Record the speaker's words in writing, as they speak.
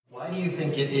do you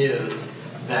think it is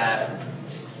that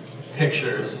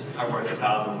pictures are worth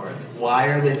 1,000 words? Why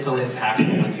are they so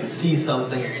impactful when you see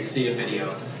something or you see a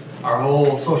video? Our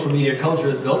whole social media culture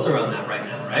is built around that right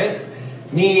now, right?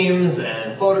 Memes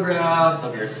and photographs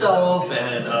of yourself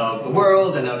and of the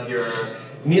world and of your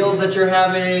meals that you're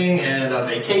having and of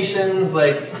vacations.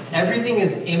 Like, everything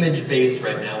is image-based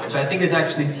right now, which I think is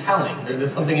actually telling.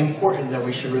 There's something important that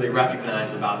we should really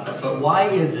recognize about that. But why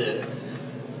is it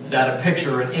that a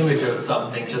picture or an image of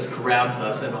something just grabs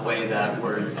us in a way that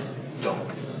words don't?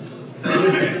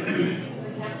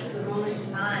 It captures the moment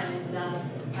in time and does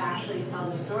actually tell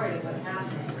the story of what's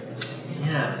happening.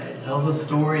 Yeah, it tells a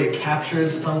story, it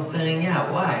captures something. Yeah,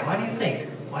 why? Why do you think?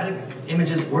 Why do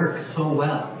images work so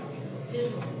well?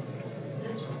 Visual.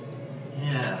 Visceral.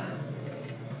 Yeah,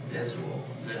 visual,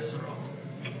 visceral.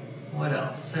 What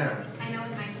else? Sarah? I know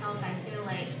with myself, I feel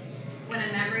like when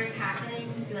a memory is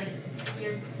happening,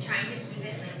 you're trying to keep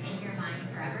it like in your mind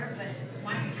forever, but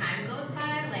once time goes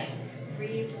by, like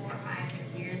 3, 4, 5,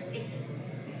 6 years,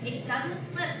 it doesn't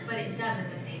slip, but it does at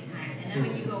the same time. And then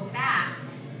when you go back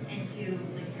into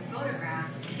like your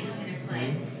photographs, you look and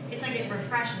it's like it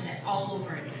refreshes it all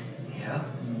over again. Yeah.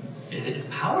 It's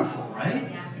powerful, right?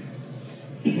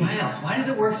 Yeah. Why else? Why does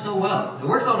it work so well? It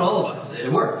works on all of us.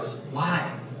 It works.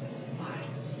 Why?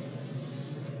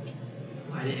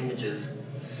 Why do images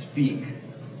speak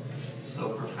so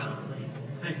profoundly?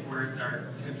 I think words are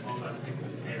controlled by the people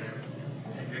who say them.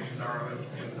 And pictures are always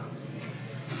assumed not to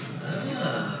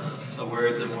be. So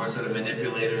words are more sort of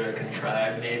manipulated or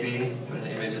contrived, maybe, but an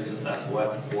image is just that's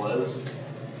what was.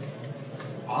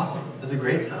 Awesome. That's a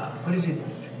great thought. What did you think?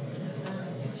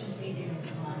 Pictures see it in a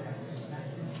broader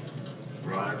perspective.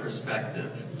 Broader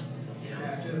perspective. Yeah.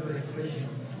 Captures expressions.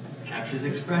 Captures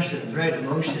expressions, right?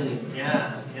 Emotion.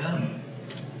 Yeah.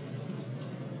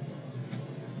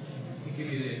 It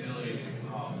gives you the ability to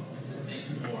think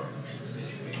more in the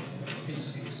situation. You can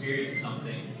just experience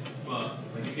something, but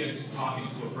when you get to talking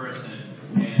to a person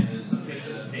and there's a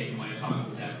picture that's taken when you're talking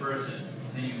with that person,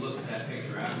 and then you look at that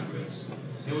picture afterwards,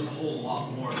 there was a whole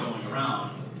lot more going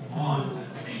around on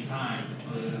at the same time,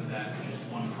 other than that just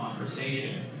one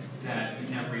conversation that you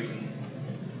never even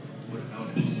would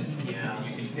have noticed. Yeah. And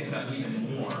you can pick up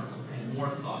even more and more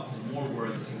thoughts and more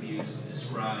words can be used to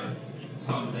describe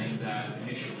something that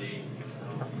initially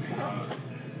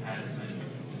has been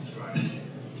described.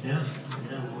 Yeah.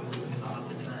 More than we saw at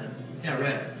the time. Yeah,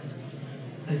 right.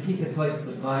 I think it's like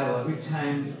the Bible. Every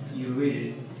time you read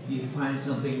it, you find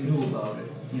something new about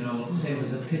it. You know, same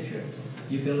as a picture.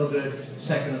 You can look at it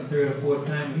second or third or fourth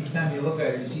time. Each time you look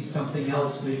at it, you see something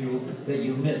else visual that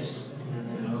you missed.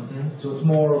 You know, so it's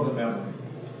more of a memory.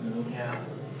 You know? Yeah.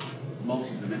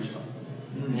 Multi-dimensional.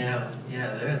 Yeah,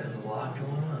 there's a lot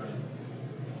going on.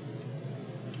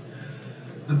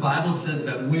 The Bible says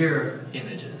that we're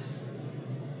images.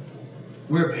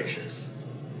 We're pictures.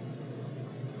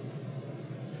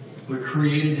 We're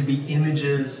created to be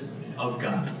images of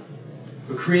God.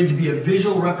 We're created to be a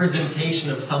visual representation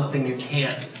of something you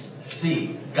can't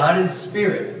see. God is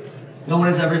spirit. No one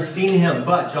has ever seen him,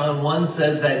 but John 1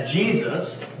 says that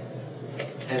Jesus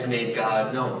has made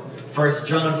God known. 1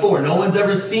 John 4, no one's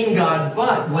ever seen God,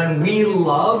 but when we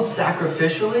love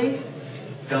sacrificially,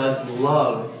 God's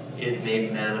love is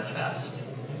made manifest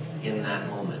in that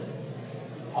moment.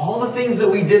 All the things that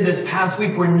we did this past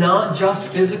week were not just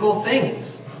physical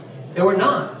things. They were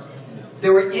not. They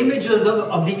were images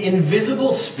of the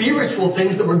invisible spiritual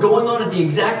things that were going on at the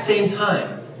exact same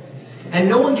time. And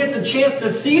no one gets a chance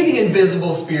to see the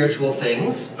invisible spiritual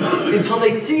things until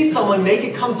they see someone make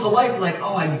it come to life, like,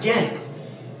 oh, I get it.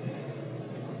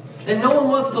 And no one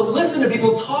wants to listen to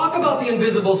people talk about the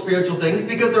invisible spiritual things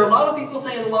because there are a lot of people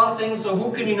saying a lot of things, so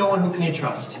who can you know and who can you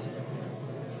trust?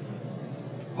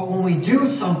 But when we do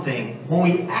something, when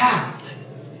we act,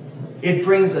 it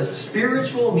brings a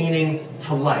spiritual meaning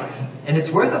to life. And it's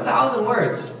worth 1,000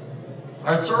 words.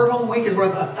 Our Serve Home Week is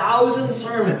worth 1,000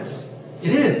 sermons.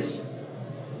 It is.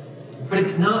 But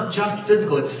it's not just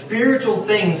physical. It's spiritual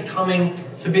things coming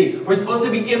to be. We're supposed to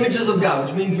be images of God,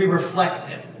 which means we reflect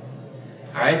Him.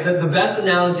 Alright? The best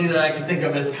analogy that I can think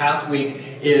of this past week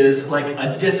is like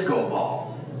a disco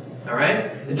ball.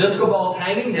 Alright? The disco ball is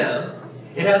hanging down.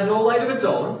 It has no light of its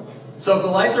own. So if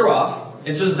the lights are off,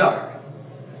 it's just dark.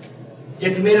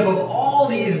 It's made up of all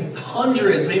these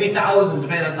hundreds, maybe thousands,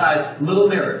 depending on the size, little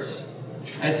mirrors.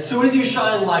 As soon as you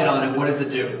shine light on it, what does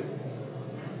it do?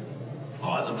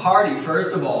 Well, it's a party,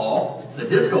 first of all. It's a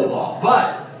disco ball.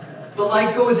 But the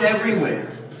light goes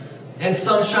everywhere. And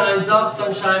some shines up,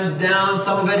 some shines down.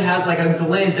 Some of it has like a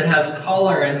glint, it has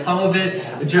color. And some of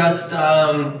it just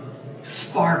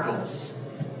sparkles.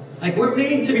 Like, we're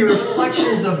made to be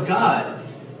reflections of God.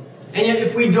 And yet,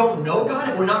 if we don't know God,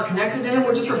 if we're not connected to Him,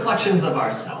 we're just reflections of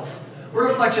ourselves. We're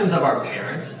reflections of our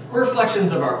parents. We're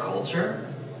reflections of our culture.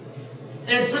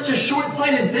 And it's such a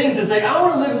short-sighted thing to say, I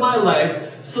want to live my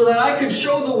life so that I can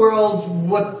show the world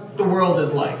what the world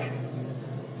is like.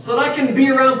 So that I can be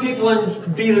around people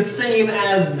and be the same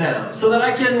as them. So that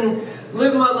I can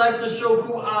live my life to show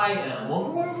who I am. Well,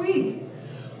 who are we?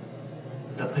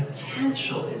 The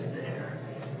potential is there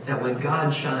that when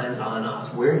God shines on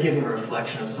us, we're giving a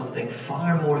reflection of something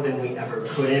far more than we ever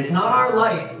could. And it's not our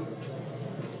light.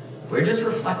 We're just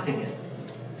reflecting it.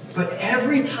 But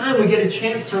every time we get a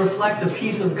chance to reflect a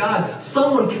piece of God,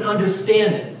 someone can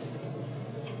understand it.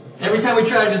 Every time we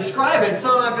try to describe it,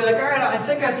 someone might be like, all right, I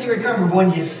think I see where you're coming from. But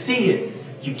when you see it,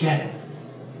 you get it.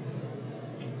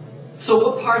 So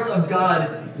what parts of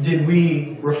God did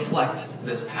we reflect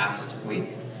this past week?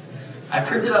 I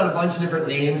printed out a bunch of different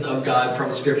names of God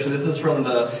from Scripture. This is from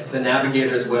the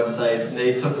Navigator's website.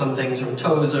 They took some things from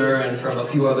Tozer and from a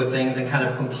few other things and kind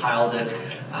of compiled it.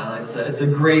 It's a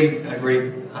great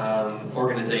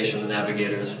organization, the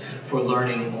Navigators, for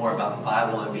learning more about the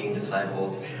Bible and being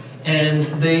discipled. And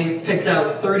they picked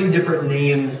out 30 different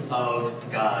names of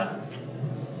God.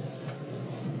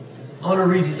 I want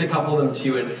to read just a couple of them to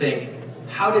you and think,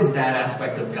 how did that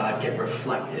aspect of God get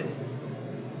reflected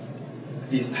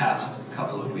these past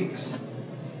couple of weeks?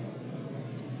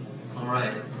 All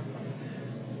right.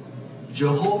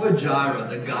 Jehovah Jireh,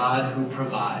 the God who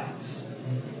provides.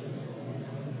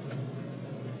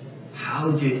 How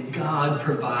did God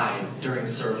provide during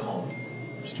Serve Home?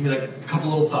 Just give me like a couple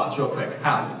little thoughts real quick.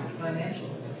 How? Financial.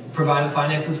 Provided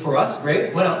finances for us.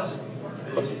 Great. What else?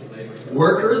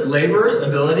 Workers, laborers,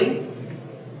 ability.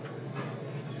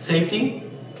 Safety.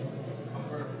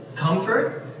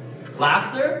 Comfort.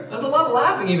 Laughter. There's a lot of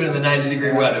laughing even in the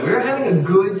 90-degree weather. We were having a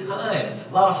good time.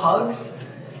 A lot of hugs.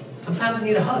 Sometimes you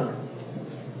need a hug.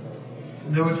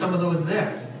 There were some of those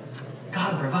there.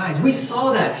 God provides. We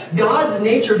saw that. God's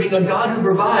nature, being a God who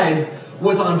provides,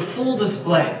 was on full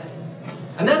display.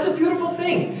 And that's a beautiful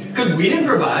thing. Because we didn't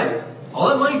provide. All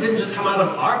that money didn't just come out of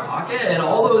our pocket. And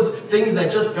all those things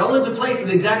that just fell into place at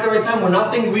the exact right time were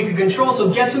not things we could control. So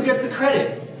guess who gets the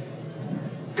credit?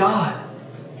 God.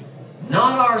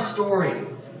 Not our story.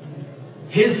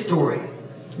 His story.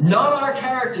 Not our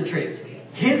character traits.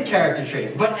 His character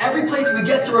traits. But every place we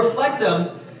get to reflect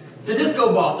them, it's a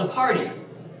disco ball, it's a party.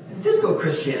 Disco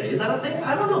Christianity, is that a thing?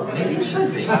 I don't know. Maybe it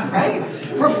should be, right?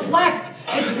 Reflect.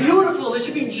 It's beautiful. There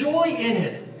should be joy in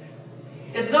it.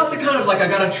 It's not the kind of like, I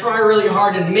gotta try really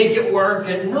hard and make it work.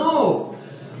 And no.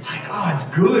 Like, oh, it's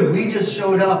good. We just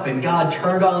showed up and God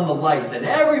turned on the lights and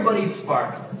everybody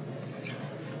sparkled.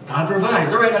 God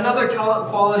provides. All right, another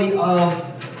quality of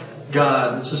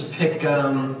God. Let's just pick,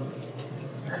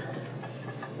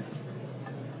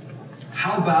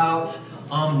 how about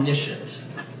omniscient?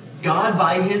 God,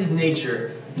 by His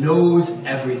nature, knows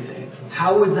everything.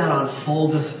 How is that on full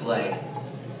display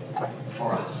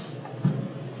for us?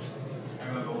 I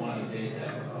remember one of the days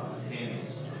at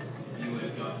Tammy's, you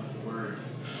had gotten word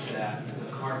that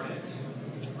the carpet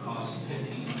cost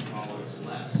 $15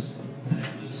 less than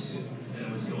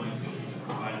it was going to,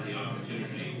 provided the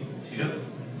opportunity to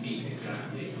meet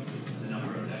exactly the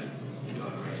number that you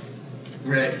got right.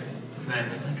 Right. Right.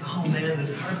 Like, oh man,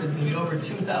 this carpet's going to be over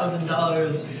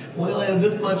 $2,000. We only have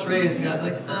this much raised. And God's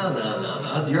like, oh, no.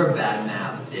 That's your bad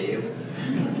math, Dave.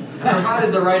 I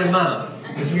provided the right amount.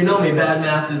 If you know me, bad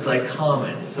math is like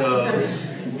common. So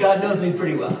God knows me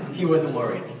pretty well. He wasn't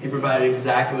worried. He provided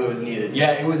exactly what was needed.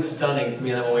 Yeah, it was stunning to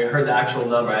me that when we heard the actual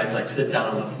number, I had to like sit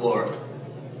down on the floor.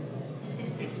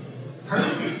 It's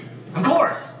perfect. Of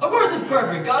course it's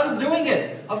perfect. God is doing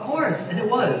it. Of course. And it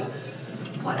was.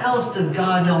 What else does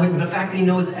God know? The fact that He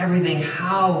knows everything,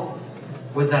 how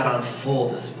was that on full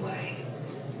display?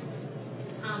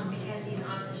 Because He's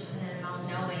omniscient and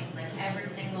all-knowing, like every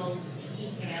single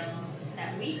detail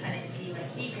that we couldn't see, like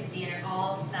He could see, and it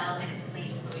all fell into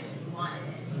place the way He wanted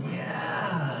it.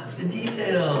 Yeah, the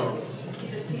details.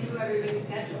 Because he knew everybody's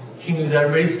schedule. He knows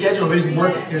everybody's schedule, everybody's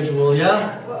work schedule,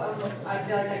 yeah? Well, I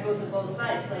feel like that goes to both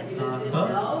sides. Like, you just didn't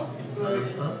know, you were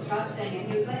just trusting,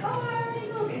 and he was like, oh, I already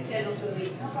know his schedule for the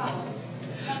week, no problem.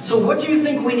 So what do you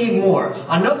think we need more?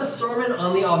 Another sermon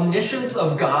on the omniscience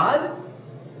of God?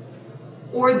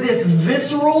 Or this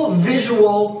visceral,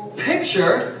 visual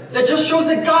picture that just shows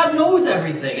that God knows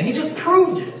everything, and He just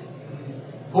proved it?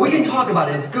 Well, we can talk about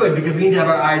it. It's good because we need to have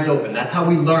our eyes open. That's how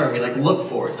we learn. We look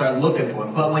for it, start looking for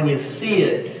it. But when you see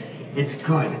it, it's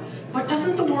good. But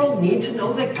doesn't the world need to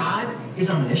know that God is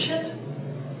omniscient?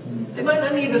 They might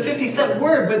not need the 50-cent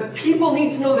word, but people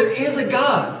need to know there is a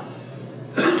God.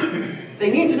 They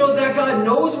need to know that God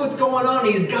knows what's going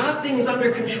on. He's got things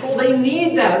under control. They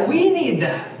need that. We need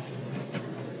that.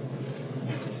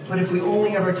 But if we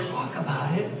only ever talk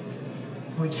about it,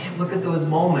 we can't look at those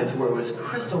moments where it was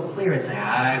crystal clear and say,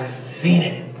 I've seen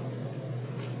it.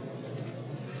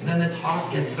 And then the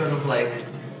talk gets sort of like,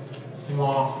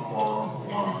 wah, wah,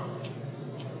 wah.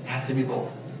 It has to be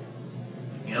both.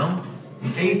 You know?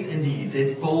 Faith and deeds.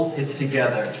 It's both. It's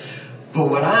together. But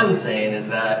what I'm saying is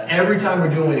that every time we're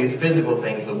doing these physical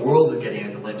things, the world is getting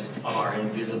a glimpse of our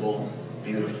invisible,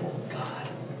 beautiful God.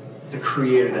 The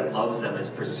Creator that loves them is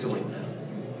pursuing them.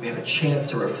 We have a chance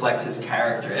to reflect His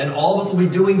character. And all of us will be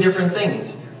doing different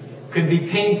things. It could be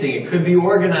painting, it could be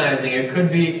organizing, it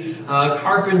could be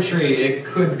carpentry, it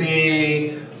could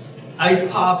be ice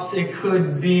pops, it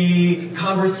could be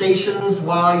conversations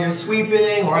while you're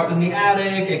sweeping or up in the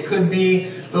attic, it could be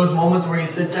those moments where you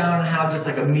sit down and have just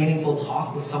like a meaningful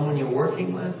talk with someone you're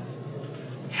working with.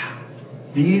 Yeah.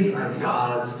 These are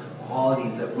God's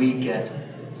qualities that we get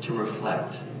to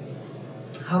reflect.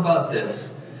 How about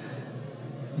this?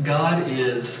 God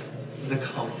is the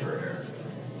comforter.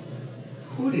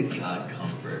 Who did God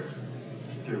comfort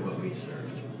through what we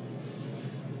served?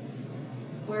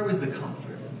 Where was the comfort?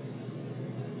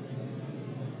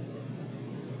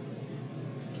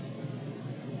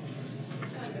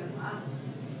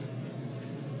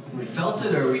 We felt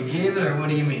it, or we gave it, or what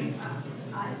do you mean?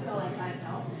 I feel like I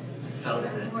felt Felt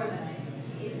more it. than I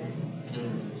gave it.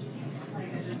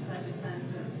 Like there's just such a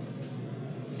sense of,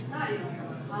 it's not even like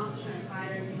I'm accomplishment or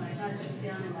pride or anything like that, just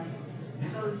feeling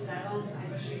like so settled.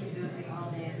 I wish we could do it like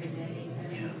all day, every day,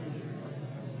 every day.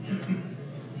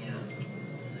 Yeah.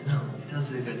 No, it does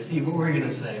feel good. Steve, what were you going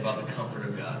to say about the comfort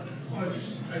of God? Well,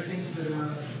 I think that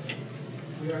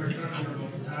we are talking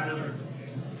about Tyler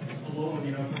alone,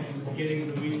 you know, from the beginning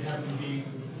of the week having to be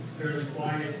fairly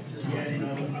quiet to the end, you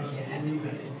know, I was believing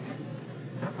that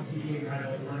he came kind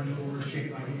of like running over,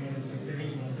 shake my hands, and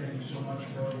thanking him so much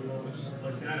for all the love and stuff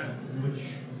like that, which,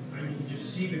 I mean, you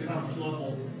just see the comfort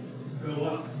level go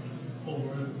up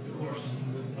over the course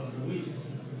of the week.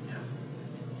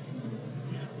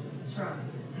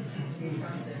 Trust.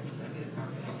 Trust it. So he was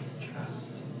talking about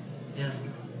Trust. Yeah.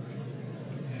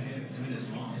 And his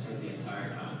mom stood the entire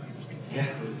time. Yeah.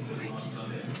 His mom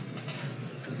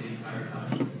stood the entire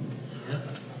time. Yeah.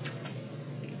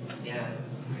 Yeah.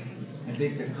 I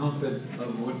think the comfort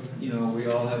of what, you know, we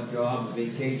all have jobs,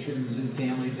 vacations and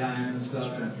family time and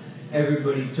stuff, and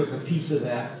everybody took a piece of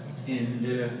that and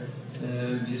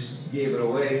just gave it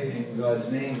away in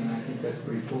God's name, and I think that's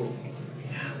pretty cool.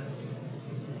 Yeah.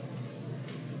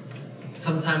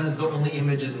 Sometimes the only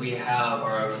images we have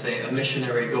are of, say, a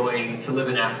missionary going to live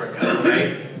in Africa,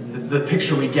 right? The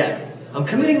picture we get. I'm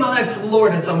committing my life to the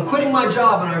Lord, and so I'm quitting my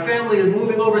job, and our family is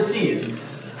moving overseas.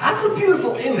 That's a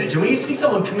beautiful image. And when you see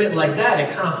someone commit like that,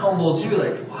 it kind of humbles you,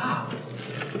 like, wow.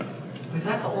 But if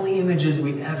that's the only images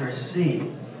we ever see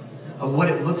of what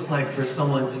it looks like for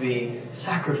someone to be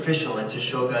sacrificial and to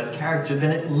show God's character,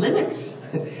 then it limits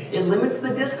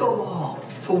the disco ball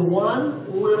to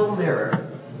one little mirror.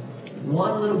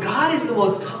 One little. God is the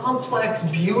most complex,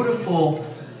 beautiful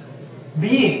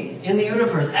being in the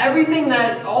universe. Everything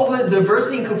that, all the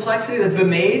diversity and complexity that's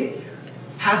been made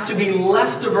has to be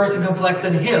less diverse and complex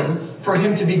than Him for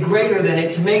Him to be greater than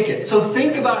it to make it. So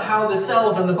think about how the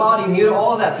cells and the body and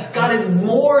all of that. God is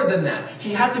more than that.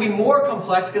 He has to be more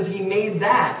complex because He made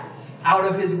that out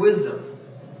of His wisdom.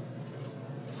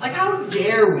 It's like, how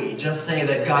dare we just say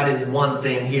that God is one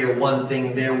thing here, one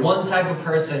thing there. One type of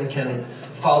person can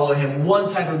follow Him. One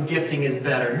type of gifting is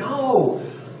better. No!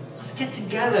 Let's get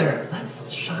together.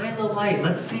 Let's shine the light.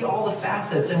 Let's see all the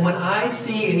facets. And when I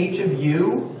see in each of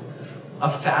you a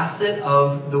facet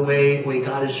of the way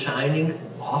God is shining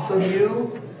off of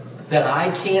you that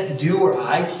I can't do or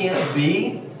I can't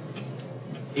be,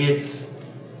 it's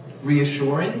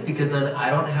reassuring, because then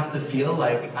I don't have to feel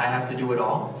like I have to do it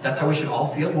all. That's how we should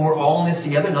all feel. When we're all in this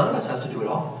together, none of us has to do it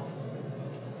all.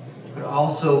 But it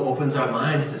also opens our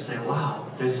minds to say, wow,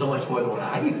 there's so much more than what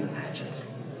I even imagined.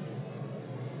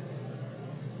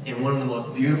 And one of the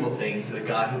most beautiful things is the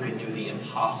God who can do the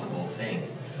impossible thing.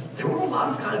 There were a lot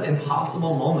of kind of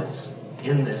impossible moments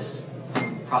in this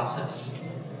process.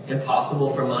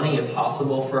 Impossible for money,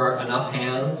 impossible for enough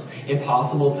hands,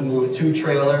 impossible to move 2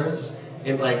 trailers,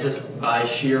 like just by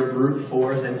sheer brute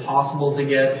force, impossible to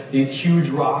get these huge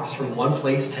rocks from one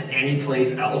place to any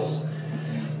place else.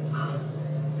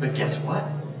 But guess what?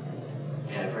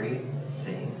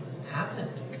 Everything happened.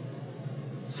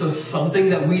 So something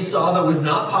that we saw that was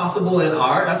not possible in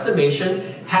our estimation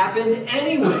happened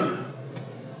anyway.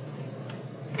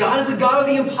 God is a God of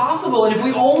the impossible, and if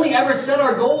we only ever set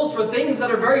our goals for things that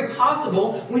are very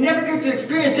possible, we never get to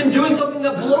experience Him doing something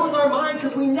that blows our mind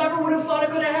because we never would have thought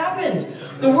it could have happened.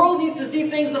 The world needs to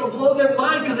see things that will blow their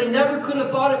mind because they never could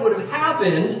have thought it would have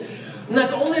happened. And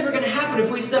that's only ever going to happen if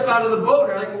we step out of the boat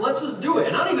and are like, well, let's just do it.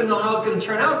 And I don't even know how it's going to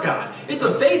turn out, God. It's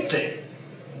a faith thing.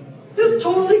 This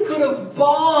totally could have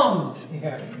bombed.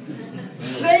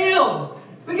 Failed.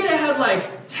 We could have had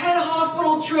like 10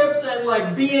 hospital trips and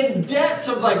like be in debt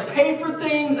to like pay for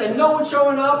things and no one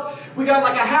showing up. We got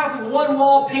like a half of one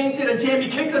wall painted and Tammy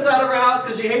kicked us out of her house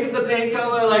because she hated the paint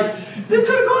color. Like, this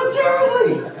could have gone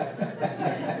terribly.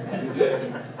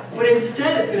 But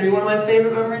instead, it's going to be one of my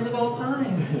favorite memories of all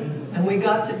time. And we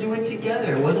got to do it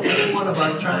together. It wasn't any one of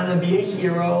us trying to be a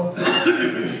hero.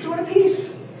 Just doing a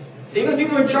piece. Even the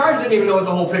people in charge didn't even know what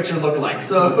the whole picture looked like.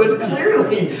 So it was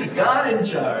clearly God in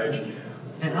charge.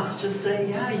 And us just saying,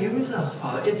 yeah, use us,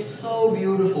 Father. It's so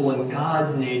beautiful when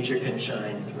God's nature can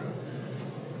shine through.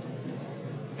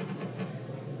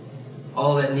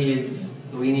 All that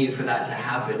we need for that to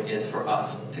happen is for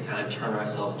us to kind of turn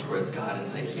ourselves towards God and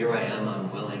say, here I am,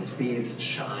 I'm willing. Please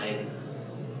shine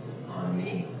on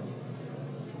me.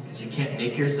 Because you can't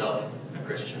make yourself a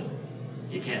Christian.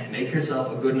 You can't make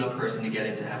yourself a good enough person to get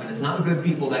into heaven. It's not good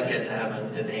people that get to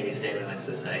heaven, as Amy Stamen likes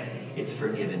to say. It's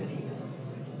forgiven people.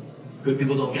 Good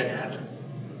people don't get to heaven.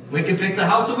 We can fix a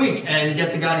house a week and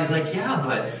get to God. He's like, yeah,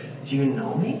 but do you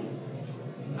know me?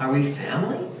 Are we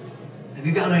family? Have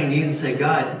you gotten on your knees and say,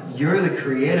 God, you're the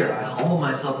creator. I humble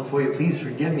myself before you. Please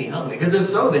forgive me, help me. Because if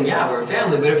so, then yeah, we're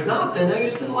family. But if not, then no, you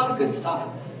just did a lot of good stuff.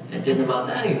 It didn't amount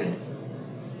to anything.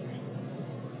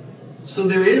 So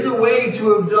there is a way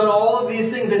to have done all of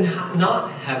these things and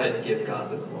not have it give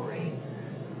God the glory.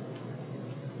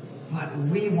 But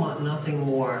we want nothing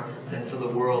more than for the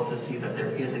world to see that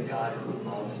there is a God who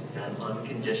loves them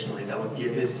unconditionally, that would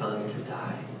give His Son to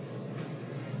die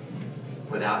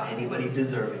without anybody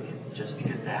deserving it, just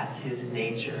because that's His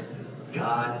nature.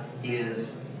 God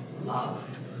is love.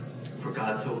 For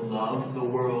God so loved the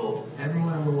world,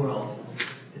 everyone in the world,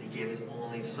 that He gave His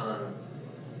only Son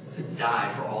to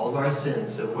die for all of our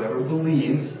sins. So whoever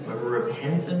believes, whoever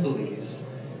repents and believes,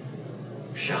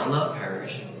 shall not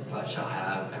perish, but shall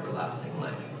have everlasting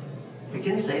life. We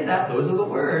can say that, those are the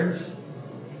words.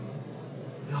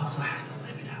 We also have to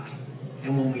live it out.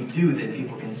 And when we do, then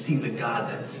people can see the God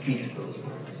that speaks those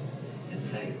words and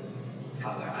say,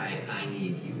 Father, I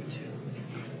need you too.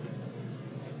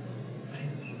 Right?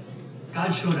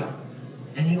 God showed up,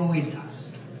 and He always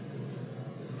does.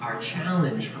 Our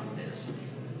challenge from this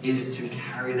is to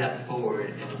carry that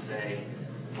forward and say,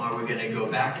 are we going to go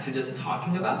back to just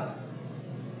talking about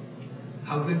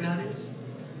how good God is?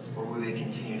 Or will we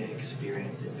continue to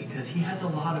experience it? Because He has a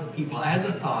lot of people. I had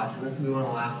the thought, and this will be one of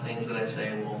the last things that I say,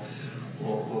 and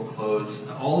we'll close.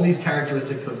 All of these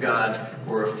characteristics of God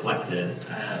were reflected.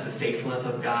 The faithfulness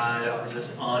of God,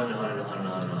 just on and on and on and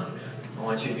on and on. I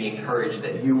want you to be encouraged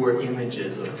that you were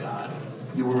images of God.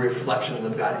 You were reflections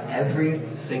of God, every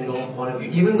single one of you.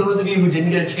 Even those of you who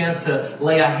didn't get a chance to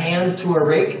lay a hand to a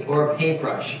rake or a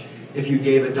paintbrush. If you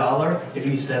gave $1, if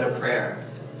you said a prayer.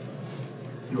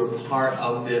 You were part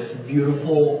of this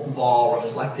beautiful ball,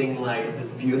 reflecting light,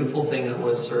 this beautiful thing that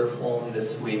was Serve Home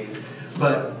this week.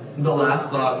 But the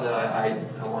last thought that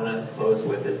I want to close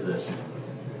with is this.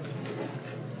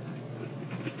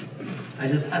 I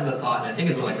just had the thought, and I think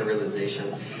it's more like a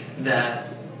realization, that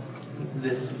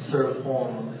this Serve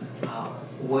Home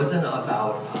wasn't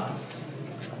about us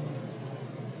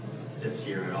this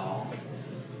year at all.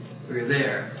 We were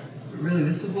there. But really,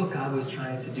 this is what God was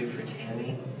trying to do for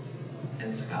Tammy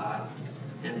and Scott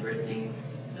and Brittany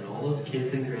and all those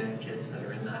kids and grandkids that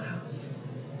are in that house.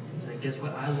 He's like, guess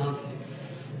what? I love you.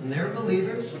 And they're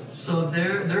believers, so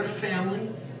they're family.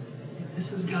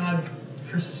 This is God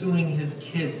pursuing His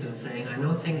kids and saying, I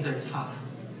know things are tough.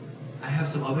 I have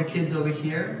some other kids over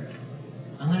here.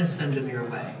 I'm going to send them your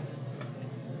way.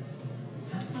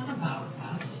 That's not about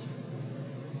us.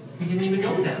 We didn't even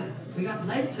know them. We got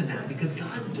led to them because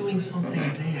God's doing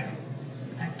something there.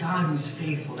 That God who's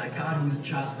faithful, that God who's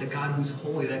just, that God who's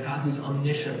holy, that God who's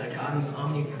omniscient, that God who's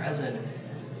omnipresent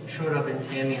showed up in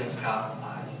Tammy and Scott's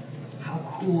lives.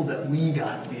 How cool that we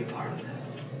got to be a part of that.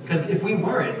 Because if we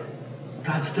weren't,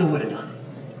 God still would have done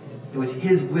it. It was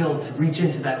His will to reach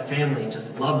into that family and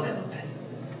just love them a bit.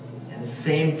 And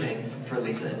same thing for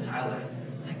Lisa and Tyler.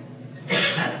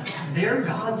 That's their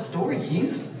God's story.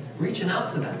 He's reaching out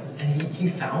to them. And he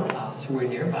found us who were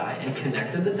nearby and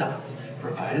connected the dots,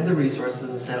 provided the resources,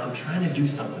 and said, I'm trying to do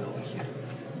something over here.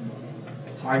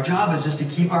 So our job is just to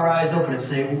keep our eyes open and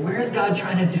say, well, where's God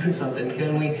trying to do something?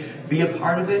 Can we be a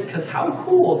part of it? Because how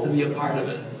cool to be a part of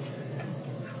it.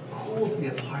 cool to be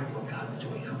a part of what God's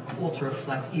doing. How cool to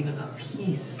reflect even a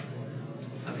piece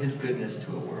of His goodness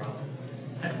to a world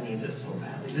that needs it so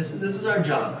badly. This is our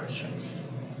job, Christians.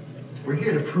 We're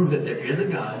here to prove that there is a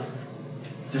God,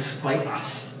 despite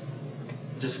us,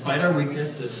 despite our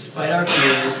weakness, despite our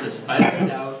fears, despite our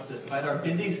doubts, despite our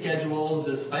busy schedules,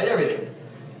 despite everything.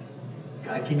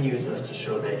 God can use us to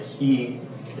show that He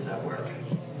is at work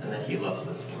and that He loves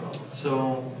this world.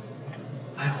 So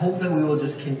I hope that we will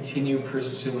just continue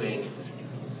pursuing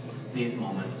these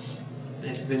moments.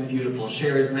 It's been beautiful.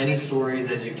 Share as many stories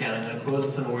as you can. I'm going to close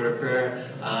this in a word of prayer.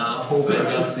 Hope and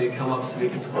Gus, we come up so we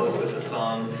can close with a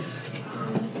song.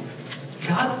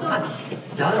 God's not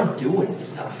done doing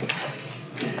stuff.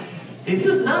 He's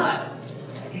just not.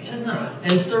 He's just not.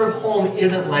 And Serve Home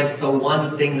isn't like the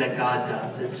one thing that God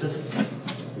does. It's just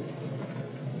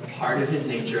part of His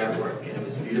nature at work. And it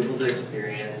was beautiful to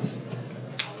experience.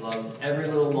 I loved every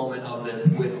little moment of this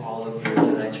with all of you.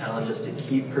 And I challenge us to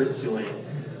keep pursuing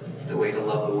the way to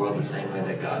love the world the same way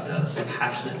that God does,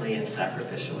 passionately and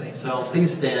sacrificially. So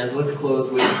please stand. Let's close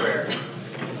with prayer.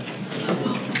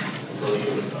 Close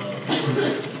with a song.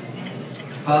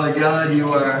 Father God,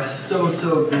 You are so,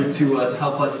 so good to us.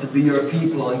 Help us to be Your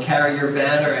people and carry Your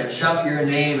banner and shout Your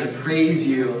name and praise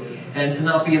You, and to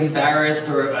not be embarrassed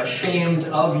or ashamed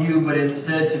of You, but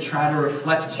instead to try to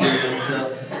reflect You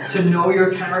and to know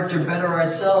Your character better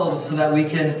ourselves so that we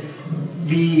can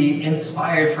be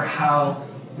inspired for how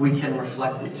we can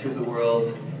reflect it to the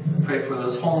world. We pray for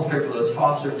those homes, pray for those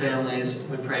foster families.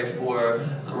 We pray for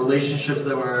relationships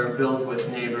that were built with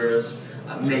neighbors.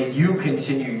 May You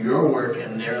continue Your work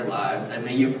in their lives, and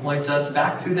may You point us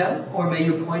back to them, or may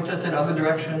You point us in other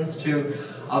directions to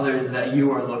others that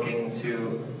You are looking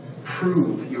to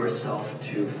prove Yourself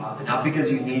to, Father. Not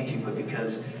because You need to, but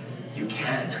because You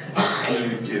can,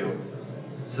 and You do.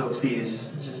 So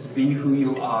please, just be who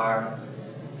You are.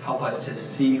 Help us to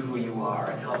see who You are,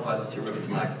 and help us to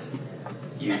reflect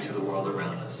You to the world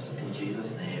around us. In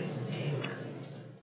Jesus' name.